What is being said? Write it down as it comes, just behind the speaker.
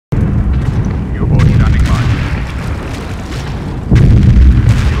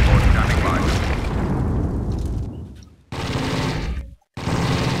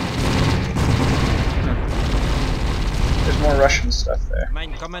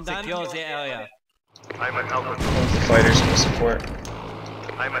Secure the area. I'm at Alpha 2. Both the fighters and the support.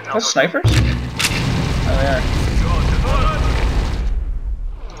 I'm at Oh, Alpha snipers? Oh, they are.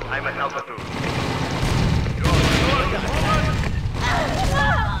 2. I'm at Alpha 2.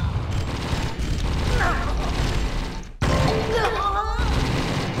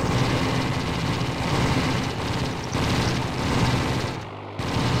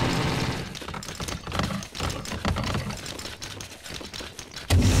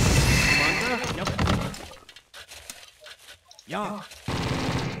 Yeah.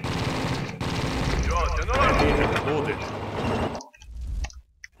 Loaded.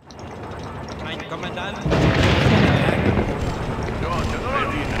 Mein Kommandant.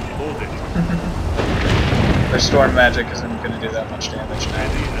 Ready and loaded. Their storm magic isn't going to do that much damage now.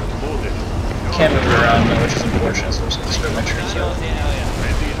 Ready and loaded. Can't move it around though, which is unfortunate, so we're just going to spread my troops Secure out. the area.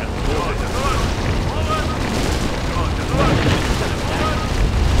 Ready and loaded.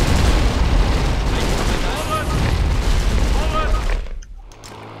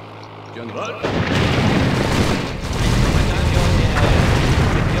 General.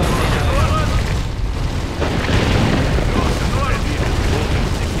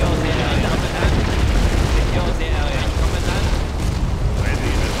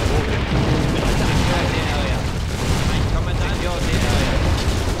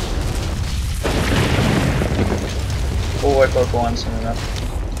 We'll wipe out one soon enough.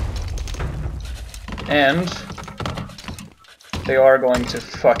 And they are going to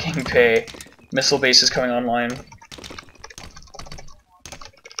fucking pay. Missile base is coming online.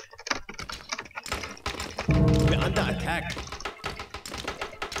 We're under attack.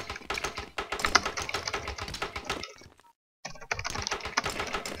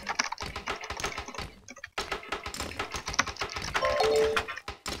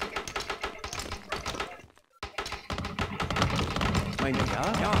 Meine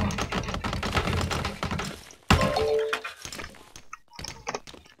ja? Ja.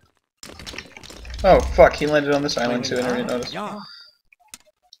 Oh fuck, he landed on this island too, I never even noticed. Ja.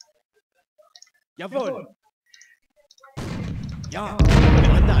 Jawohl. Ja.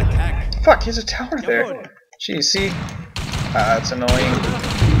 We're under attack. Fuck, he has a tower there. Jawohl. Jeez, see? Ah, it's annoying.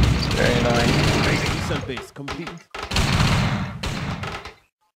 It's very annoying. Missile base complete.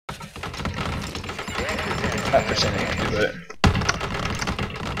 Not for saying anything, but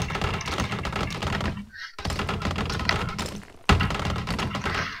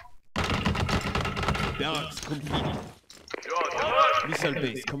Barracks complete. Missile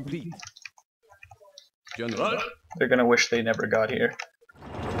base complete. General. they're gonna wish they never got here.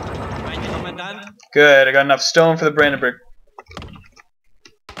 Mein Kommandant. Good, I got enough stone for the Brandenburg.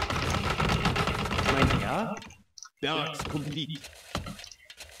 Mein Herr. Barracks complete.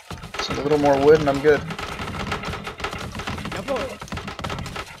 So a little more wood and I'm good. Jawohl.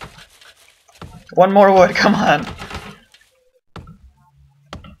 One more wood, come on!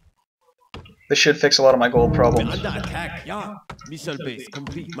 This should fix a lot of my gold We're problems. under attack. Ja. Missile base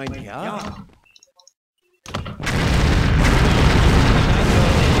complete. Mein Herr. Ja.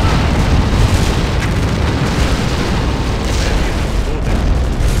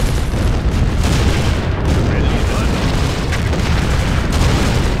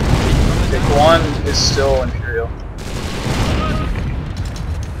 Guan is still Imperial.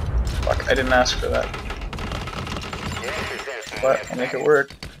 Fuck, I didn't ask for that. But I'll make it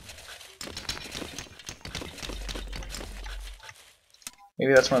work.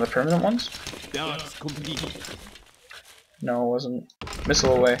 Maybe that's one of the permanent ones? Barracks complete. No, it wasn't.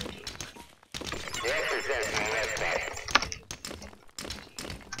 Missile away.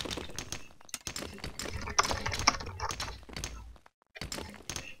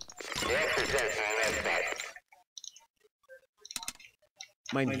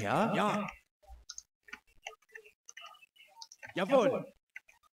 Mein Herr? Ja. Jawohl.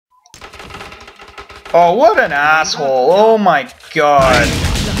 Oh, what an asshole! Oh my god!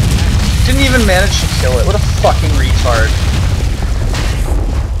 Didn't even manage to kill it. What a fucking retard.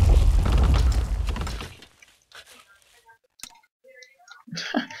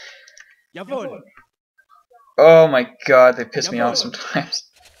 Jawohl. Oh my god, they piss me off sometimes.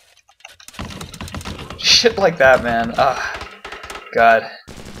 Shit like that, man. Ah, god.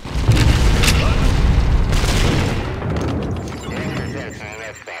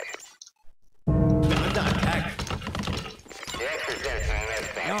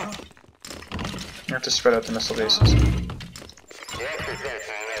 You have to spread out the missile bases.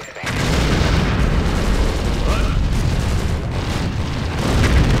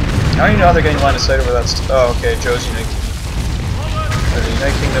 I don't even know how they're getting line of sight over that. Oh, okay, Joe's United Kingdom. The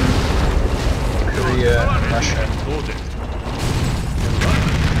United Kingdom, Korea, and Russia.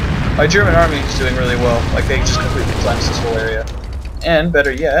 My German army is doing really well. Like, they just completely cleansed this whole area. And,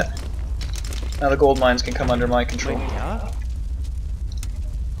 better yet, now the gold mines can come under my control.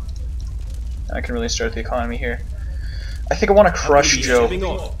 I can really start the economy here. I think I want to crush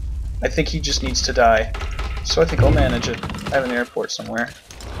Joe. I think he just needs to die. So I think I'll manage it. I have an airport somewhere.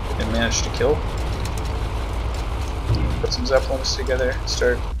 I can manage to kill. Put some Zeppelins together,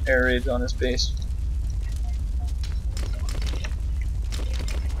 start air raids on his base.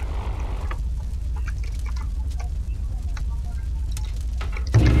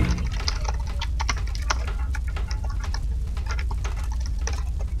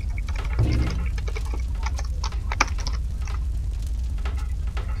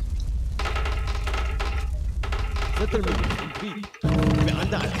 Settlement complete. We're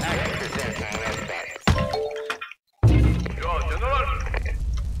under attack.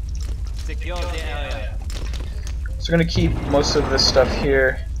 Secure the area. So I'm gonna keep most of this stuff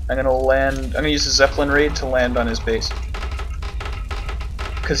here. I'm gonna use the Zeppelin raid to land on his base.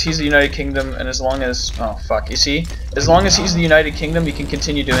 Because he's the United Kingdom, and as long as... oh fuck, you see? As long as he's the United Kingdom, we can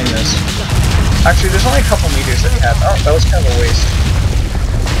continue doing this. Actually, there's only a couple meters that we have. Oh, that was kind of a waste.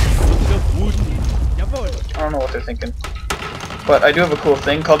 I don't know what they're thinking. But I do have a cool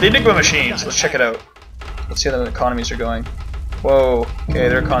thing called the Enigma Machines. Let's check it out. Let's see how the economies are going. Whoa. Okay,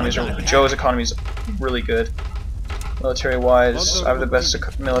 their economies are... Joe's economy is really good. Military-wise, I have the best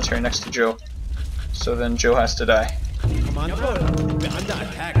military next to Joe. So then Joe has to die. Commander, we're under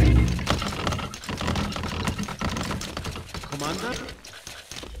attack. Commander?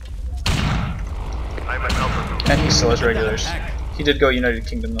 And he still has regulars. He did go United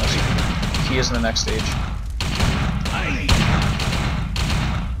Kingdom though, so he is in the next stage.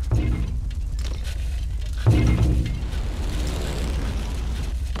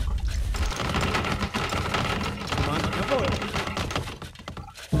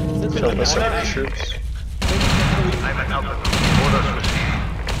 Fill this up with troops. I'm at altitude. Orders received.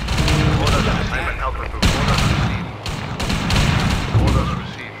 Orders. I'm at altitude. Orders received. Orders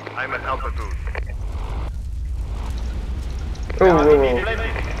received. I'm at altitude. Oh, whoa, whoa.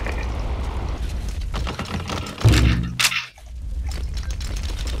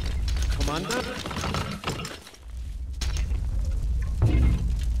 Commander?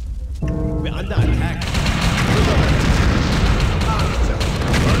 We're under attack.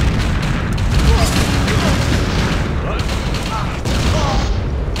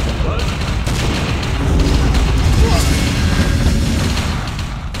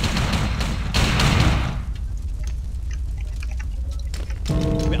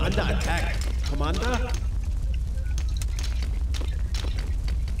 We're under attack. Commander?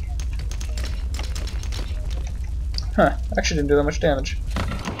 Huh, actually didn't do that much damage.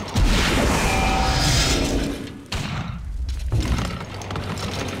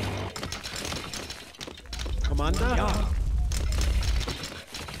 Commander?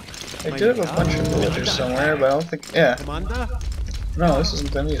 I do have a bunch of villagers somewhere, but I don't think... yeah. Commander? No, this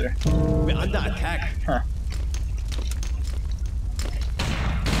isn't them either. We're under attack. Huh.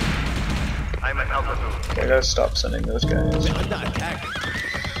 I'm at altitude. Okay, I gotta stop sending those guys. We're under attack.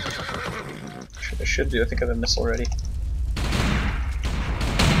 I should do, I think I have a missile ready.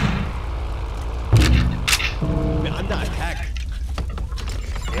 We're under attack.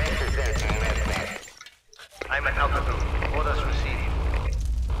 I'm at altitude. Orders received.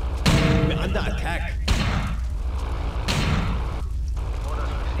 We're under attack.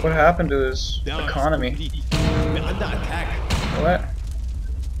 What happened to his economy? We're under attack. What?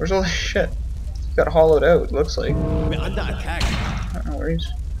 Where's all this shit? It got hollowed out, it looks like. We're under attack. No worries.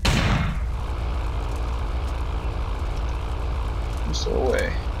 I'm still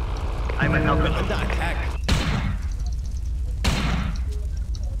away. I'm at We're altitude. under attack.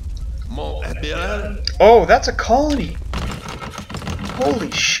 Mon Admiral, Oh, that's a colony!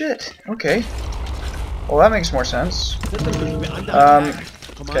 Holy shit! Okay. Well, that makes more sense. We're under attack.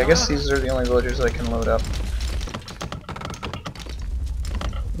 Okay, I guess these are the only villagers that I can load up.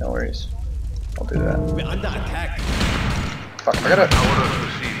 No worries. I'll do that. We're under attack. Fuck, I gotta... Orders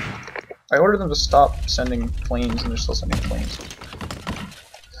received. I ordered them to stop sending planes, and they're still sending planes.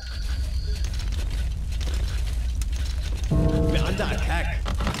 We're under attack.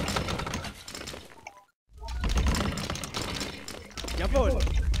 Jawohl.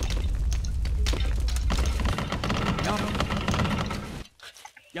 Ja.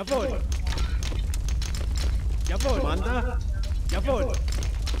 Jawohl. Jawohl. Commander. Jawohl.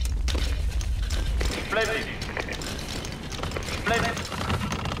 Splendid. Splendid.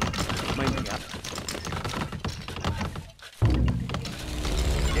 Mein Herr.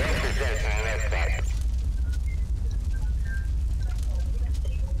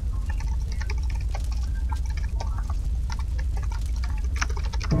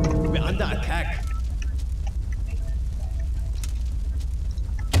 under attack.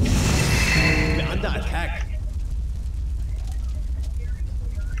 We're under attack.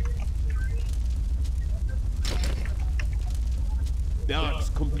 Barracks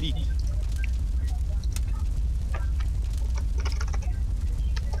complete.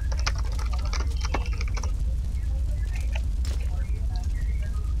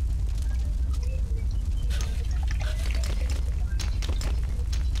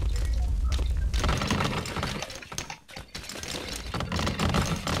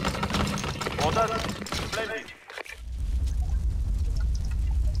 Orders, splendid.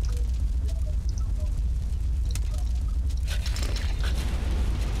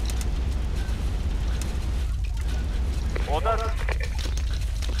 Orders.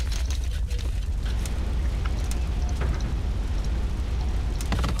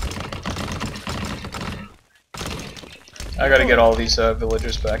 I gotta get all these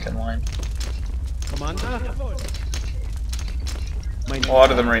villagers back in line. Commander. A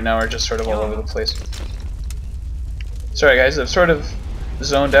lot of them right now are just sort of all over the place. Sorry guys, I've sort of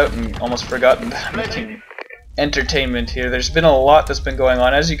zoned out and almost forgotten that I'm making entertainment here. There's been a lot that's been going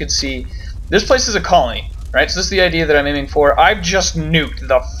on. As you can see, this place is a colony, right? So this is the idea that I'm aiming for. I've just nuked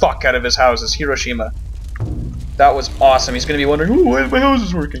the fuck out of his houses, Hiroshima. That was awesome. He's gonna be wondering, ooh, why is my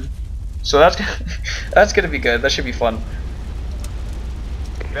houses working? So that's gonna be good. That should be fun.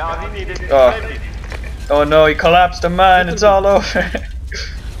 Oh no, he collapsed a mine, it's all over.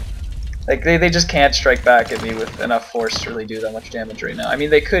 Like, they just can't strike back at me with enough force to really do that much damage right now. I mean,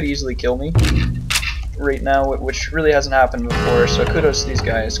 they could easily kill me right now, which really hasn't happened before, so kudos to these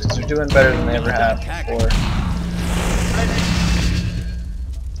guys, because they're doing better than they ever have before.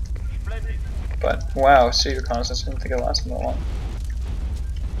 But, wow, see your reconnaissance, I didn't think it lasted that long.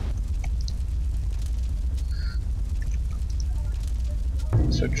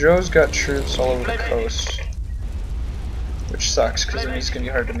 So Joe's got troops all over the coast, which sucks because it means it's going to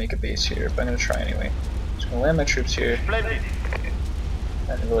be hard to make a base here, but I'm going to try anyway. Just going to land my troops here,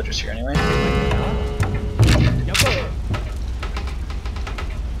 and the villagers here anyway.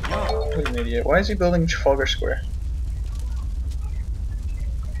 What an idiot. Why is he building Trafalgar Square?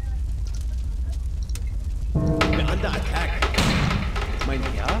 We're under attack. Mein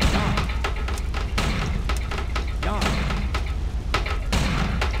Herr?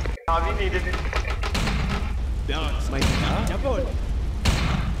 We needed it. Barracks, mein Herr? Jawohl.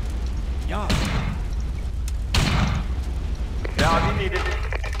 Ja. We needed it.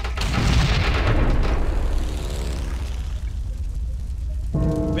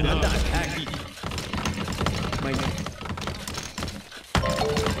 We're under attack. Mein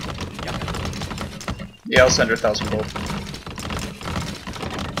Yeah, I'll send her 1,000 gold.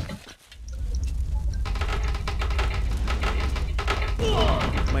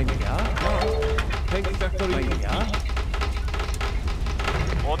 Mein Herr? Tank Factory, mein Herr?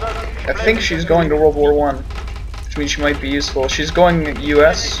 I think she's going to World War I, which means she might be useful. She's going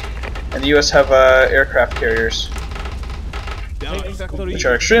US, and the US have aircraft carriers, which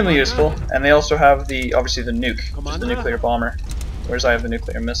are extremely useful, and they also have obviously the nuke, which is the nuclear bomber, whereas I have the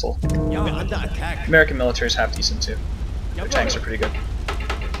nuclear missile. Ja, we're under attack. American military is half decent too. Their tanks are pretty good.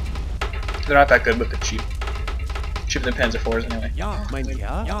 They're not that good, but they're cheap. Cheaper than Panzer IVs anyway. Ja, mein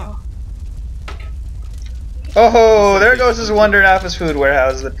Herr? Ja. Oh, there goes his Wonder Nafis food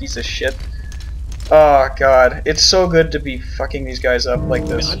warehouse, the piece of shit. Oh god, it's so good to be fucking these guys up like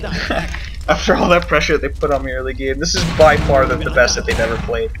this. After all that pressure they put on me early game, this is by far the best that they've ever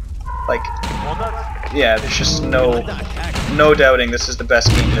played. Like, yeah, there's just no doubting this is the best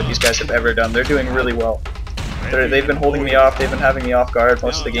game that these guys have ever done. They're doing really well. They've been holding me off, they've been having me off guard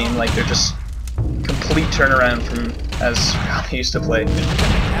most of the game, like they're just complete turnaround from as I used to play.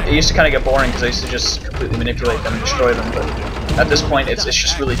 It used to kind of get boring because I used to just completely manipulate them and destroy them, but at this point it's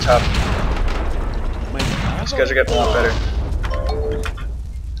just really tough. These guys are getting a lot better.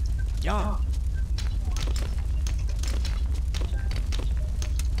 Ja.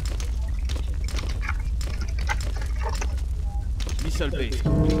 Missile base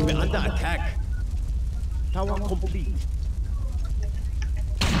complete. We're under attack. Tower complete.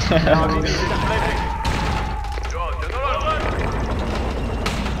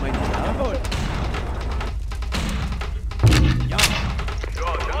 Mein Herr? Jawohl. Ja.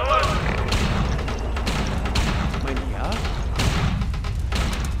 Mein Herr?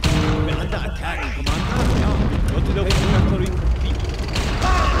 We're under attack, Commander. Ja. Artillery factory complete.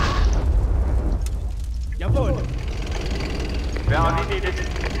 Jawohl.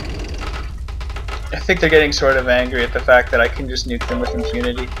 I think they're getting sort of angry at the fact that I can just nuke them with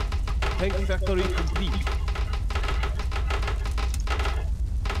impunity. Tank factory complete.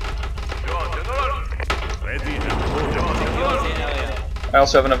 I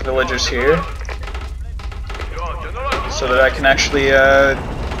also have enough villagers here so that I can actually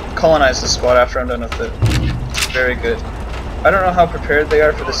colonize the spot after I'm done with it. Very good. I don't know how prepared they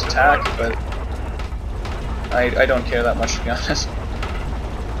are for this attack, but I don't care that much, to be honest.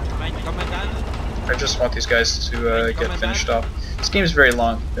 I just want these guys to get finished off. This game is very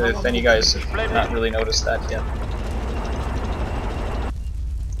long, if any guys have not really noticed that yet.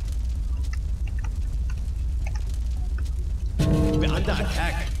 We're under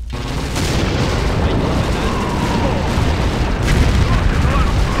attack.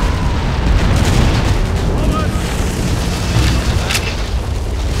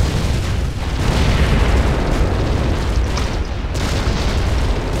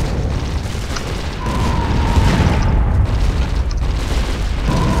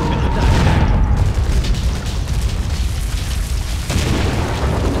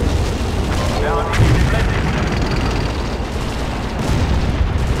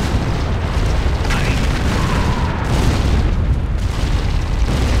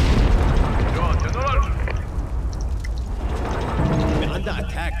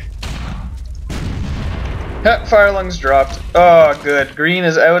 Fire lungs dropped. Oh, good. Green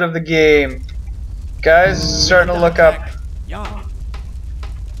is out of the game. Guys, this is starting to look up.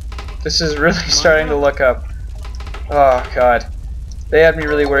 This is really starting to look up. Oh, God. They had me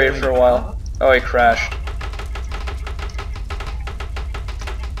really worried for a while. Oh, he crashed.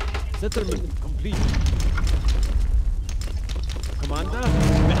 Settlement complete. Commander,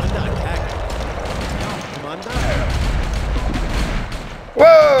 we're under attack. Commander.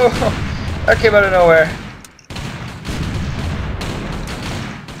 Whoa! That came out of nowhere.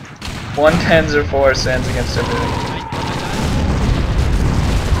 110s or 4 stands against everything.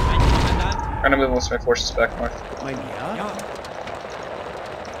 I'm gonna move most of my forces back north.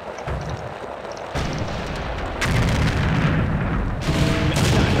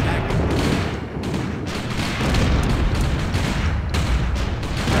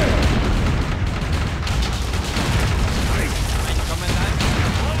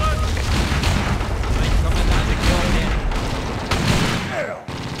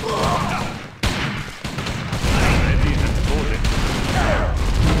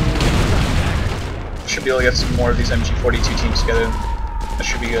 Should be able to get some more of these MG42 teams together. That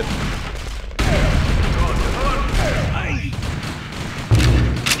should be good.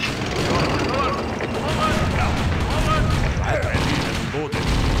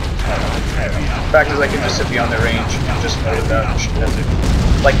 The fact is, I can just sit beyond their range and just murder that.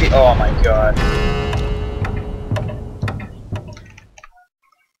 Like the. Oh my god.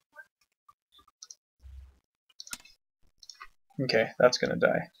 Okay, that's gonna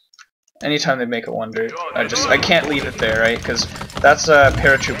die. Anytime they make a wonder, I can't leave it there, right? Because that's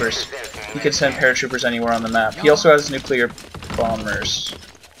paratroopers. He could send paratroopers anywhere on the map. He also has nuclear bombers.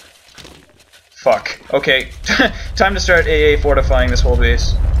 Fuck. Okay, time to start AA fortifying this whole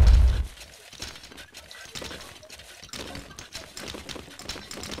base.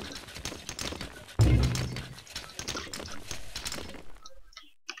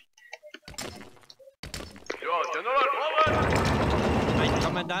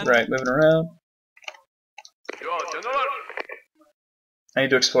 Right, moving around. I need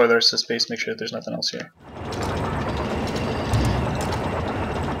to explore the rest of the space, make sure that there's nothing else here.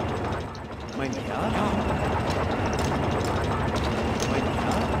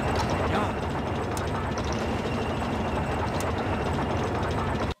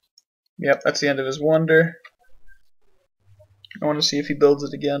 Yep, that's the end of his wonder. I want to see if he builds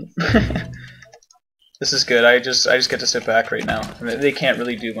it again. This is good. I just get to sit back right now. I mean, they can't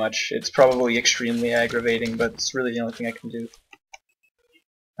really do much. It's probably extremely aggravating, but it's really the only thing I can do.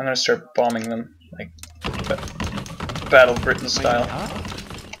 I'm gonna start bombing them, like Battle Britain style.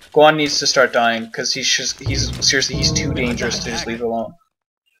 Guan needs to start dying because he's seriously too dangerous to just leave alone.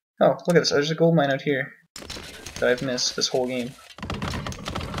 Oh, look at this! There's a gold mine out here that I've missed this whole game.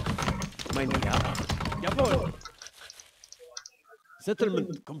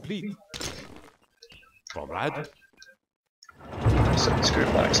 Settlement complete. Comrade. Set this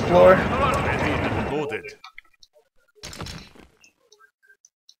group on explore. Ready and loaded.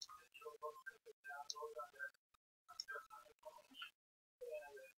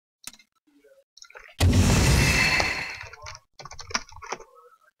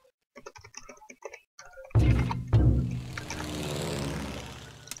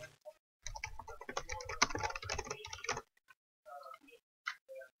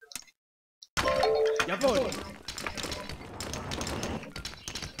 Jawohl.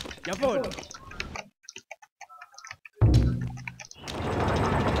 Jawohl.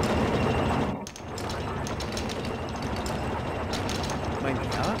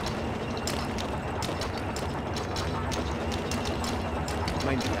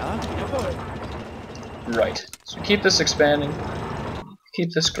 Mein Herr? Jawohl. Right. So keep this expanding,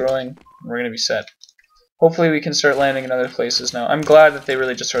 keep this growing, and we're gonna be set. Hopefully we can start landing in other places now. I'm glad that they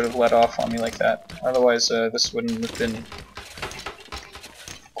really just sort of let off on me like that. Otherwise, this wouldn't have been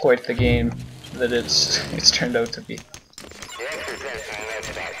quite the game that it's turned out to be.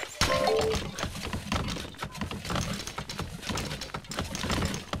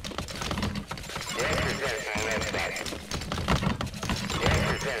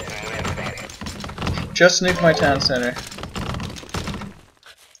 Just nuke my town center.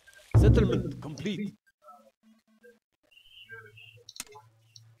 Settlement complete.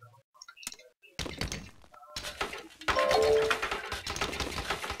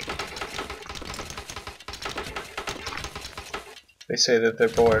 They say that they're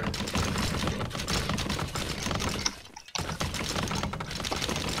bored.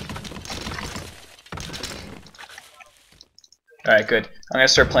 Alright, good. I'm gonna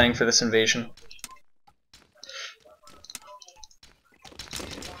start planning for this invasion.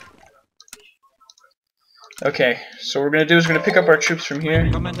 Okay, so what we're gonna do is we're gonna pick up our troops from here.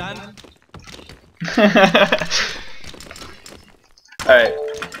 Alright.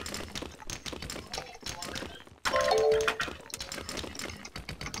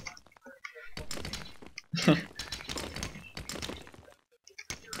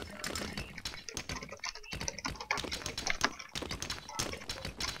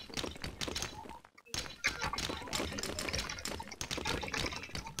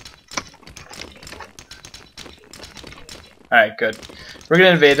 Alright, good. We're gonna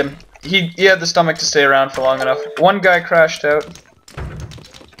invade him. He had the stomach to stay around for long enough. One guy crashed out.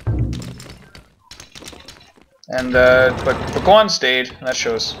 And but Guan stayed, and that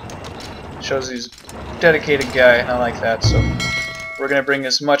shows he's a dedicated guy, and I like that. So we're gonna bring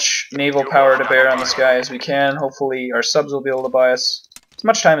as much naval power to bear on this guy as we can. Hopefully our subs will be able to buy us as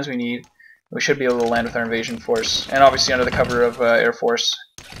much time as we need. We should be able to land with our invasion force, and obviously under the cover of Air Force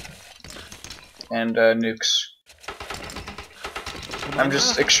and nukes. I'm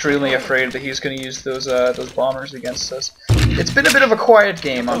just extremely afraid that he's going to use those bombers against us. It's been a bit of a quiet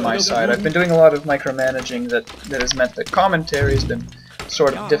game on my side. I've been doing a lot of micromanaging that has meant that commentary has been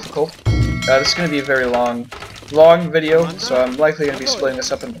sort of difficult. This is going to be a very long video, so I'm likely going to be splitting this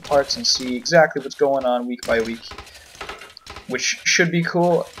up into parts and see exactly what's going on week by week, which should be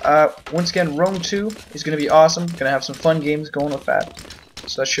cool. Once again, Rome 2 is going to be awesome. Going to have some fun games going with that.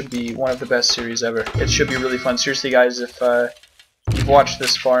 So that should be one of the best series ever. It should be really fun. Seriously, guys, if you've watched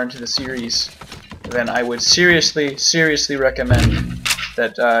this far into the series, then I would seriously recommend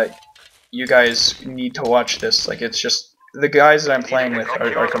that you guys need to watch this. Like, it's just, the guys that I'm playing with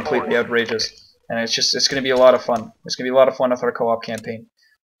are completely outrageous, and it's going to be a lot of fun. It's going to be a lot of fun with our co-op campaign.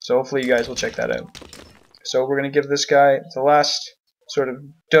 So hopefully you guys will check that out. So we're going to give this guy the last sort of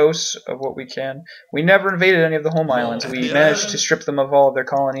dose of what we can. We never invaded any of the home islands. We managed to strip them of all of their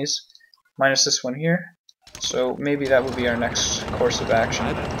colonies, minus this one here. So maybe that would be our next course of action.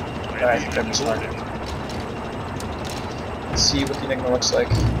 I think that'd be smart. Let's see what the Enigma looks like.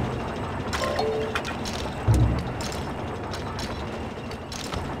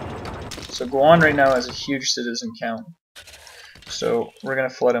 So Guan right now has a huge citizen count. So we're gonna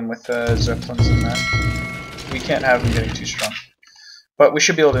flood him with zeppelins and that. We can't have him getting too strong. But we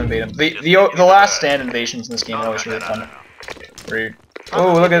should be able to invade him. The last stand invasions in this game are always really fun.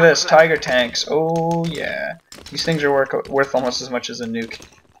 Oh, look at this, tiger tanks. Oh yeah, these things are worth almost as much as a nuke.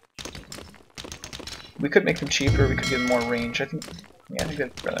 We could make them cheaper. We could give them more range. I think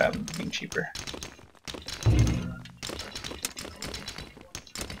I'd rather have them being cheaper.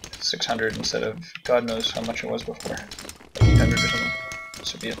 600 instead of God knows how much it was before, 800 or something.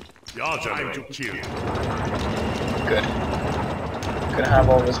 This would be it. Good. Gonna have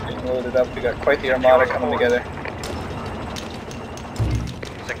all this being loaded up. We got quite the armada coming together.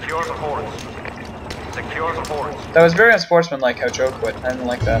 Secure the forts. Secure the forts. That was very unsportsmanlike how Joe quit. I didn't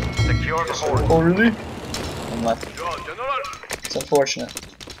like that. Secure the forts. Oh really? I'm left. It's unfortunate.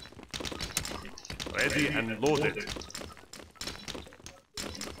 Ready and loaded.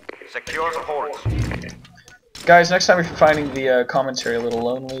 Secure the forts. Guys, next time if you're finding the commentary a little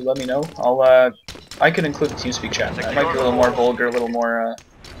lonely, let me know. I can include the TeamSpeak chat. It might be a little more vulgar, a little more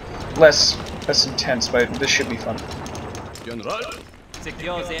less intense, but this should be fun. General,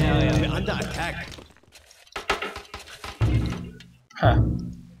 secure the area. We're under attack. Huh.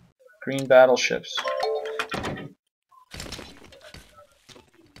 Green battleships.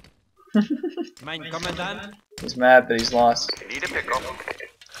 Mein Kommandant. He's mad that he's lost. Need a pickup.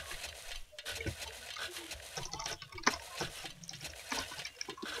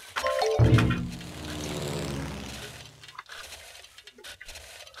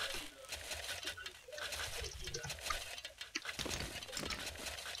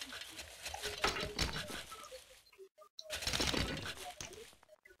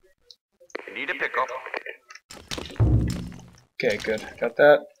 Need a pickup. Okay, good. Got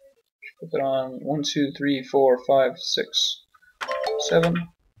that. Put that on 1, 2, 3, 4, 5, 6, 7.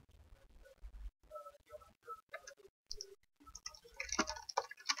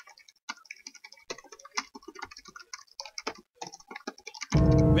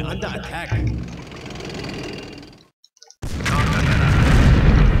 We're under attack. Need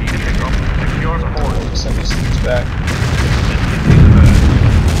a pickup. Secure the horse. Send these things back.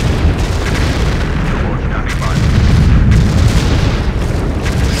 U-boat standing by.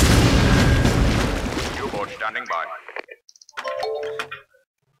 U-boat standing by.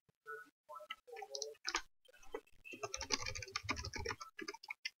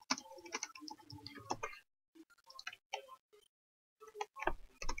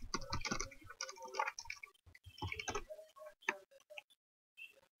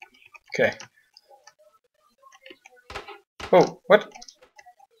 Okay. Oh, what?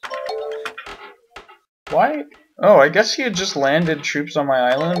 Why? Oh, I guess he had just landed troops on my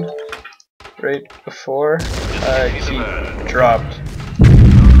island right before he dropped,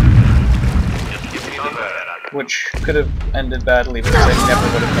 which could have ended badly because I never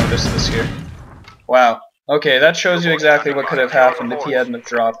would have noticed this here. Wow. Okay, that shows you exactly what could have happened if he hadn't have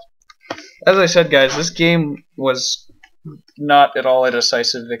dropped. As I said, guys, this game was not at all a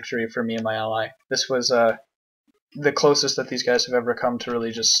decisive victory for me and my ally. This was the closest that these guys have ever come to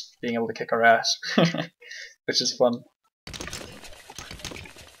really just being able to kick our ass, which is fun.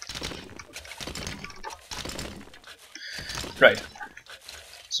 Right.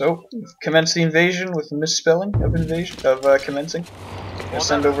 So, commence the invasion with misspelling of commencing. We'll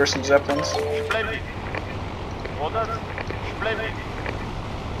send over some zeppelins. Splendid. Orders. Splendid.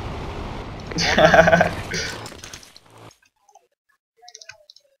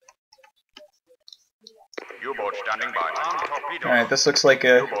 U-boat standing by. Alright, this looks like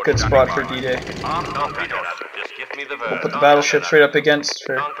a good spot for D-Day. Armed torpedoes. Just give me the We'll put the battleships right up against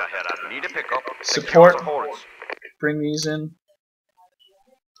for Need a pickup. support. Secure the horse. Bring these in.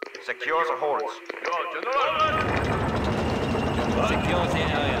 Secure the horse. Secure the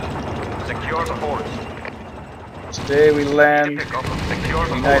area. Secure the horse. Today we land Pickup. Secure in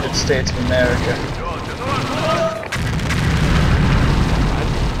the the United horse. States of America.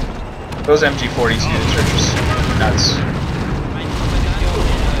 Those MG40s units are just nuts.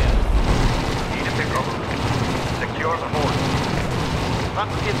 Need a pickup. Secure the horse.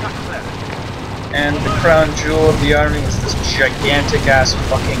 And the crown jewel of the army is this gigantic ass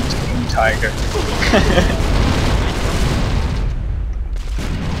fucking Team Tiger.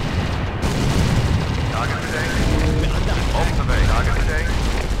 Target today. Off survey. Target today.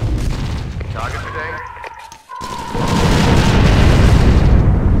 Target today.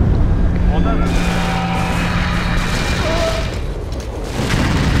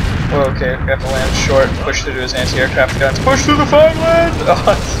 Okay, we have to land short, push through to his anti-aircraft guns. Push through the farmland! Oh,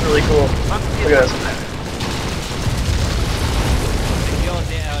 this is really cool. Look at this. Secure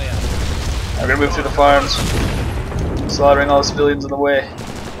the area. I'm gonna move through the farms, slaughtering all the civilians in the way.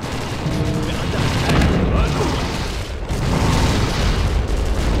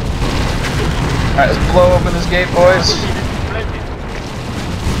 Alright, let's blow open this gate, boys.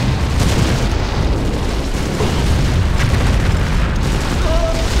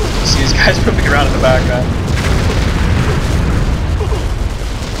 See these guys moving around in the background.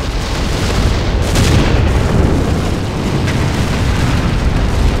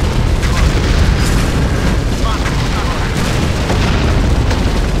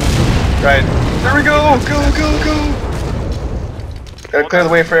 Right. There we go! Go, go, go! Gotta clear the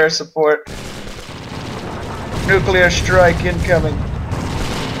way for air support. Nuclear strike incoming.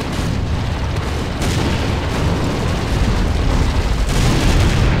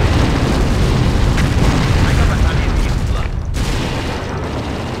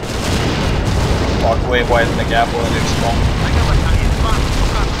 Walk away, widen the gap while it's small.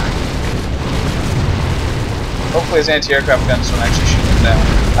 Hopefully his anti-aircraft guns don't actually shoot him down.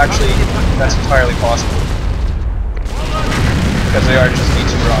 Actually, that's entirely possible. Because they are just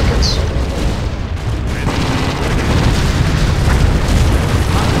V2 rockets.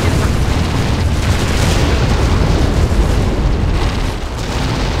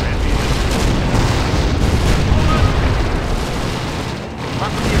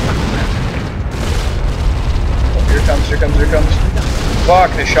 Oh, here comes, here comes, here comes.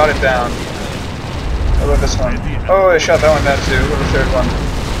 Fuck, they shot it down. What about this one? Oh, they shot that one down too. What about the third one?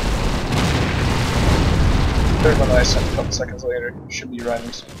 Third one that I sent a couple seconds later. Should be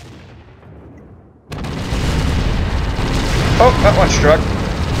arriving soon. Oh, that one struck.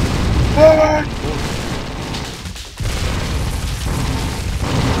 Forward!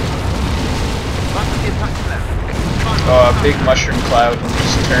 Oh, a big mushroom cloud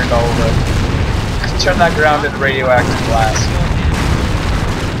just turned all the... Turned that ground into radioactive glass.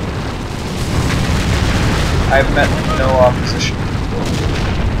 I've met no opposition.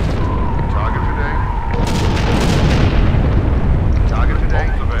 Target today. Target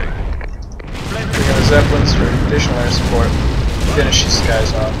today. Survey. Bring in the Zeppelins for additional air support. Finish these guys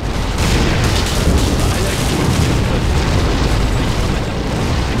off.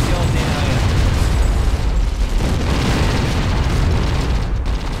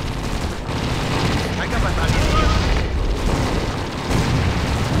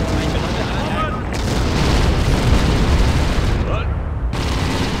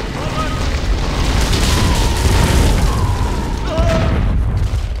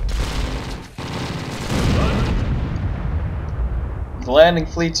 The landing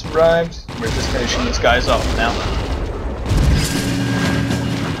fleet's arrived. We're just finishing these guys off now.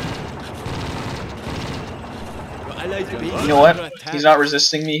 You know what? He's not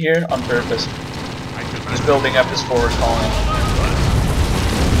resisting me here on purpose. He's building up his forward colony.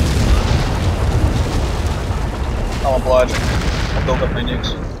 I'll oblige him. I'll build up my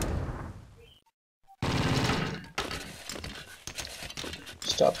nukes.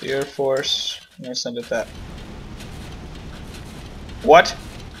 Stop the Air Force. I'm gonna send it that. What?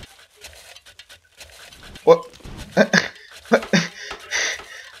 What?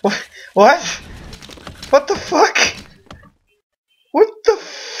 What? What the fuck? What the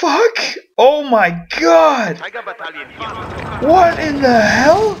fuck? Oh my god! What in the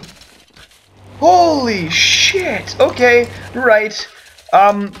hell? Holy shit! Okay, right.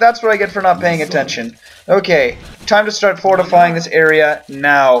 That's what I get for not paying attention. Okay, time to start fortifying this area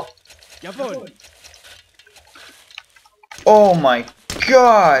now. Oh my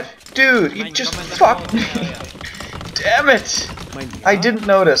god! Dude, you just fucked me! Damn it! I didn't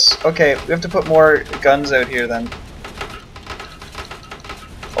notice. Okay, we have to put more guns out here then.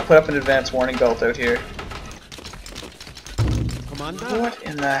 I'll put up an advanced warning belt out here. What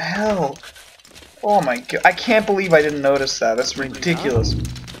in the hell? Oh my god, I can't believe I didn't notice that. That's ridiculous.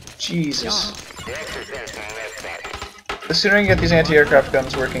 Jesus. The sooner I can get these anti-aircraft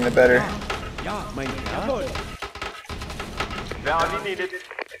guns working, the better.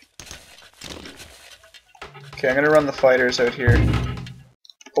 Okay, I'm gonna run the fighters out here.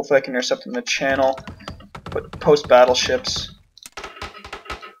 Hopefully I can intercept them in the channel. Put post battleships.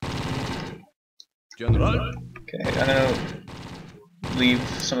 Okay, I'm gonna leave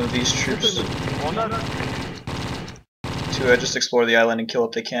some of these troops to just explore the island and kill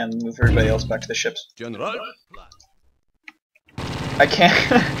what they can, and move everybody else back to the ships. I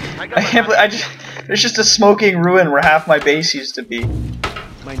can't. I can't believe there's just a smoking ruin where half my base used to be.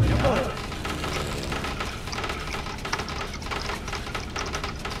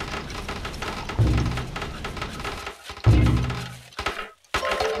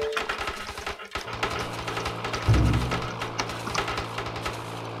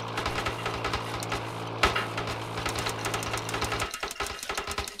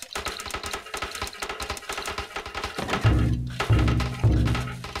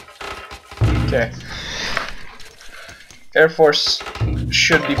 Okay. Air Force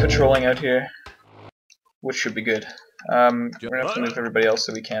should be patrolling out here, which should be good. We're gonna have to move everybody else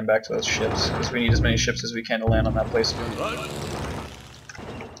that we can back to those ships, because we need as many ships as we can to land on that place.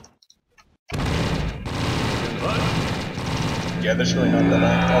 Yeah, there's really not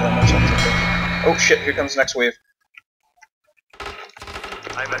that all that much else. Oh shit, here comes the next wave.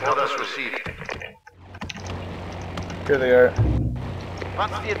 Orders received. Here they are.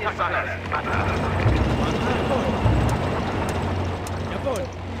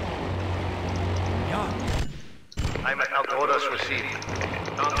 I'm at orders received.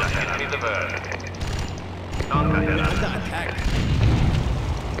 Nicht delivered. Under attack.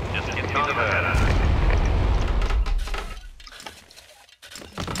 Just get delivered.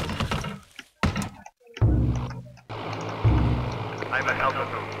 I'm at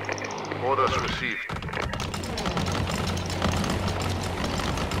altitude. Orders received.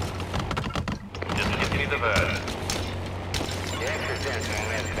 Just get delivered.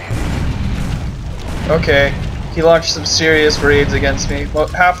 Okay, he launched some serious raids against me. Well,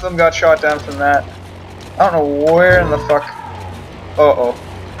 half of them got shot down from that. I don't know where in the fuck. Uh-oh.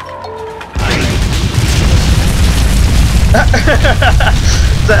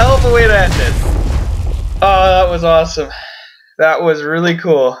 It's a hell of a way to end it. Oh, that was awesome. That was really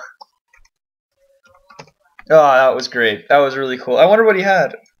cool. Oh, that was great. That was really cool. I wonder what he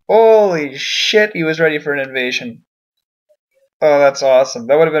had. Holy shit, he was ready for an invasion. Oh, that's awesome.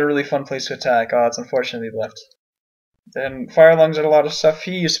 That would have been a really fun place to attack. Oh, it's unfortunate he left. And Fire Lungs had a lot of stuff.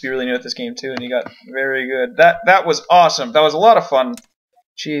 He used to be really new at this game too, and he got very good. That was awesome. That was a lot of fun.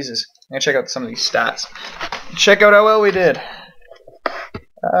 Jesus. I'm gonna check out some of these stats. Check out how well we did.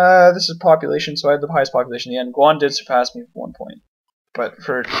 This is population, so I had the highest population in the end. Guan did surpass me for 1 point. But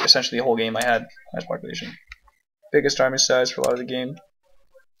for essentially the whole game, I had highest population. Biggest army size for a lot of the game.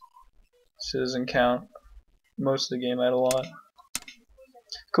 Citizen count. Most of the game I had a lot.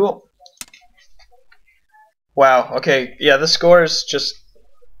 Cool. Wow, okay, yeah, the score is just,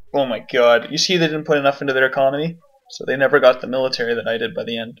 oh my god. You see they didn't put enough into their economy, so they never got the military that I did by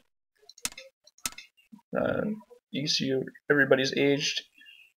the end. You see everybody's aged.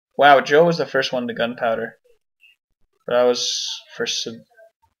 Wow, Joe was the first one to gunpowder. But I was first to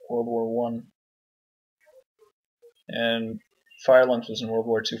World War One. And Fire Lungs was in World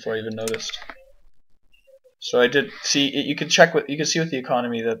War II before I even noticed. So I did see. You can check what you can see with the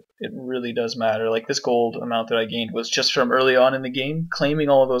economy that it really does matter. Like this gold amount that I gained was just from early on in the game, claiming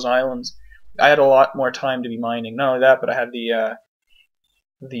all of those islands. I had a lot more time to be mining. Not only that, but I had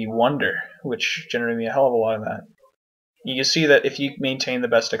the wonder, which generated me a hell of a lot of that. You can see that if you maintain the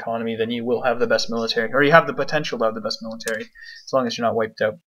best economy, then you will have the best military, or you have the potential to have the best military, as long as you're not wiped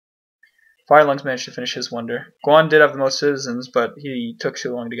out. Fire Lungs managed to finish his wonder. Guan did have the most citizens, but he took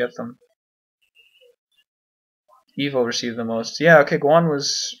too long to get them. Evo received the most. Yeah, okay, Guan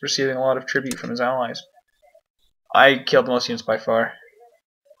was receiving a lot of tribute from his allies. I killed the most units by far.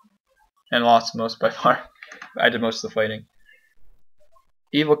 And lost the most by far. I did most of the fighting.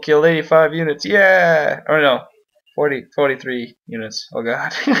 Evo killed 85 units, yeah! Oh no, 43 units, oh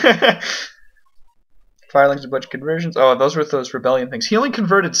god. Firelings a bunch of conversions. Oh, those were those rebellion things. He only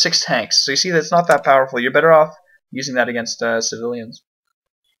converted 6 tanks, so you see that's not that powerful. You're better off using that against civilians.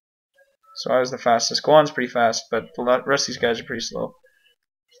 So I was the fastest. Guan's pretty fast, but the rest of these guys are pretty slow.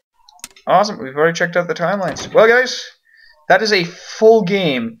 Awesome, we've already checked out the timelines. Well guys, that is a full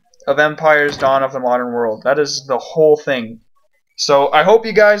game of Empire's Dawn of the Modern World. That is the whole thing. So I hope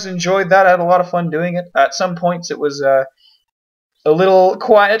you guys enjoyed that. I had a lot of fun doing it. At some points it was a little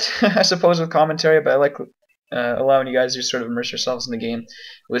quiet, I suppose, with commentary, but I like allowing you guys to sort of immerse yourselves in the game.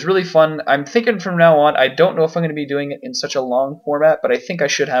 It was really fun. I'm thinking from now on, I don't know if I'm going to be doing it in such a long format, but I think I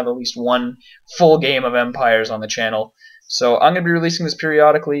should have at least one full game of Empires on the channel. So I'm going to be releasing this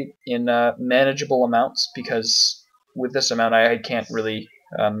periodically in manageable amounts, because with this amount I can't really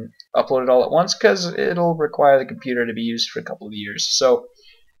upload it all at once, because it'll require the computer to be used for a couple of years. So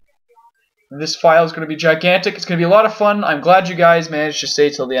this file is going to be gigantic. It's going to be a lot of fun. I'm glad you guys managed to stay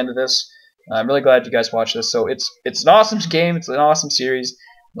till the end of this. I'm really glad you guys watched this. So it's an awesome game. It's an awesome series.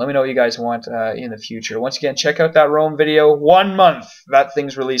 Let me know what you guys want in the future. Once again, check out that Rome video. 1 month that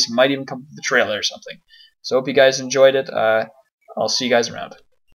thing's releasing. Might even come with the trailer or something. So hope you guys enjoyed it. I'll see you guys around.